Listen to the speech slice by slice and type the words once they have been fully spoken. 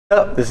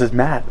Up, this is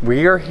Matt.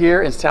 We are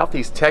here in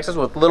Southeast Texas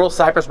with Little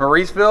Cypress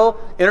Mauriceville.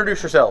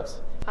 Introduce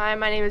yourselves. Hi,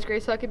 my name is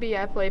Grace Huckabee.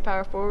 I play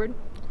power forward.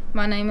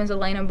 My name is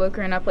Elena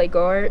Booker and I play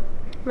guard.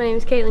 My name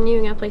is Caitlin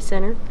Ewing. I play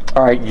center.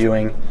 All right,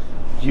 Ewing.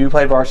 You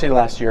played varsity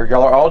last year.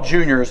 Y'all are all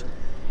juniors.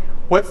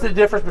 What's the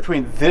difference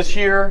between this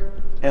year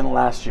and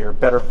last year?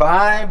 Better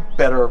vibe?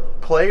 Better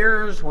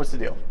players? What's the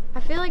deal? I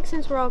feel like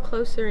since we're all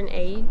closer in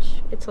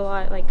age, it's a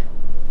lot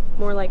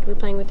more like we're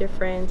playing with your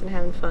friends and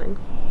having fun.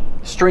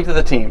 Strength of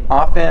the team.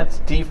 Offense,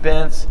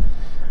 defense,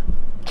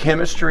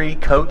 chemistry,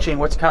 coaching.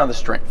 What's kind of the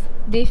strength?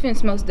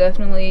 Defense, most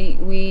definitely.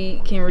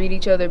 We can read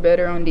each other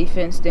better on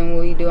defense than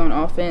we do on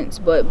offense,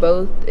 but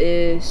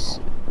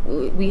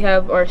we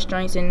have our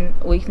strengths and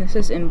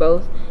weaknesses in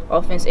both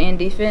offense and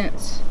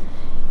defense.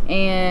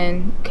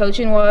 And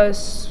coaching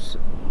wise,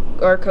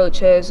 our coach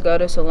has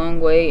got us a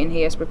long way and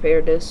he has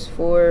prepared us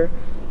for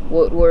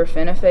what we're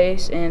finna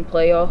face in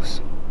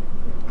playoffs.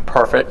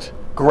 Perfect.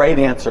 Great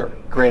answer.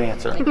 Great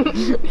answer.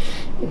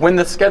 When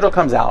the schedule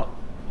comes out,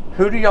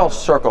 who do y'all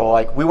circle?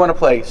 Like, we want to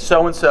play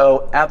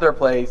so-and-so at their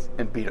place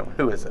and beat them.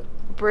 Who is it?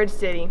 Bridge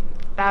City.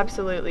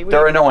 Absolutely.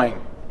 They're annoying.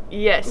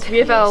 Yes. We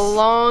have had a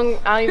long,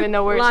 I don't even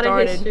know where it started. A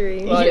lot of history.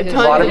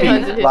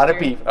 A lot of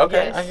beef.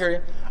 Okay, yes. I hear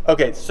you.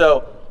 Okay,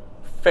 so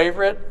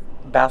favorite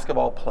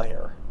basketball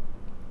player?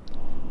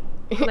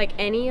 Like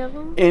any of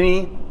them?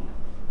 Any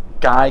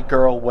guy,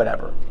 girl,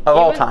 whatever.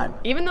 All time.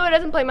 Even though he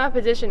doesn't play my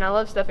position, I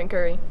love Stephen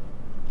Curry.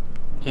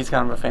 He's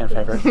kind of a fan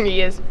favorite. He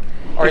is.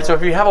 All right, so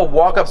if you have a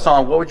walk-up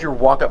song, what would your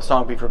walk-up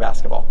song be for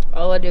basketball?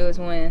 All I do is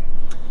win.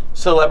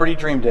 Celebrity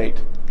dream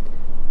date.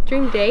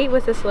 Dream date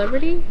with a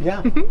celebrity?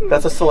 Yeah,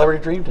 that's a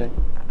celebrity dream date.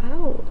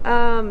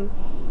 Oh,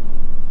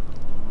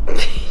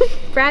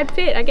 Brad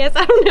Pitt, I guess.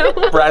 I don't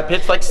know. Brad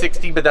Pitt's like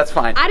 60, but that's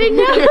fine. I didn't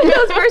know.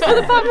 That was first on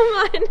the top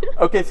of mind.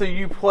 Okay, so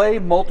you play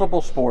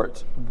multiple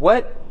sports.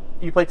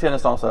 You play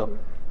tennis also.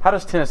 How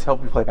does tennis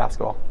help you play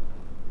basketball?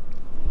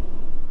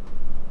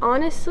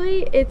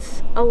 Honestly,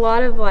 it's a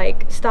lot of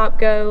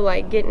stop-go,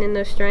 getting in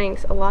those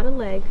strengths, a lot of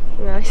leg.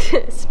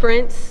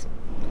 Sprints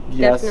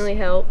definitely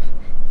help.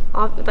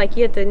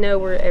 You have to know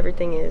where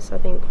everything is. I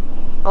think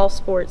all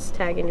sports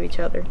tag into each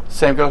other.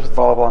 Same goes with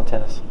volleyball and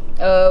tennis.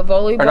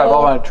 Volleyball. Or not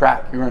volleyball,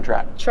 track. You run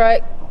track.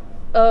 Track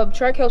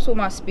helps with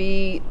my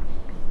speed,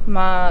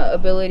 my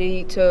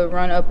ability to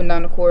run up and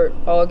down the court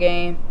all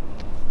game.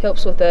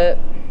 Helps with that.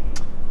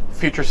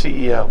 Future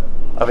CEO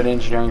of an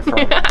engineering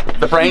firm.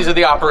 The brains of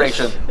the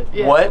operation.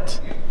 Yeah. What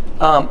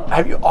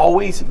have you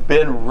always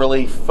been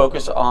really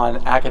focused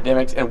on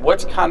academics, and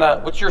what's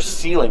your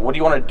ceiling? What do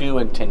you want to do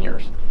in 10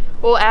 years?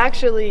 Well,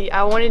 actually,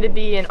 I wanted to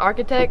be an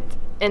architect,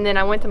 and then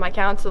I went to my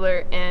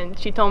counselor and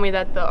she told me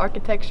that the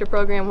architecture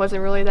program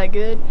wasn't really that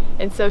good,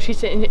 and so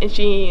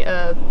she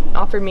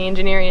offered me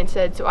engineering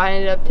instead, so I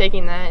ended up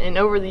taking that, and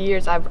over the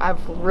years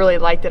I've really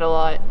liked it a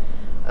lot.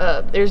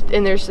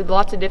 There's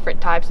lots of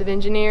different types of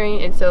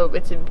engineering, and so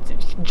it's a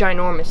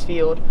ginormous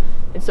field.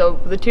 And so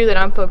the two that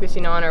I'm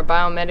focusing on are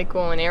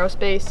biomedical and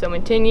aerospace. So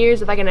in 10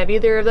 years, if I can have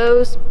either of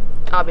those,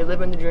 I'll be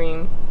living the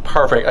dream.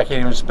 Perfect. I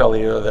can't even spell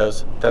either of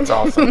those. That's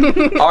awesome.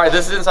 All right,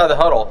 this is Inside the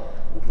Huddle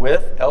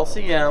with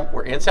LCM.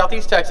 We're in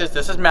Southeast Texas.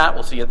 This is Matt.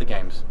 We'll see you at the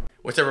games.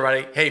 What's up,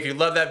 everybody? Hey, if you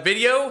love that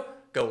video,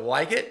 go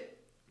like it,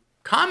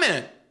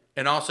 comment,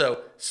 and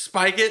also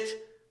spike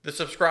it, the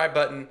subscribe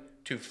button,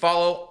 to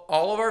follow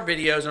all of our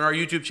videos on our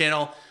YouTube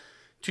channel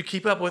to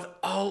keep up with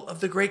all of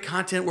the great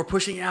content we're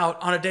pushing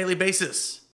out on a daily basis.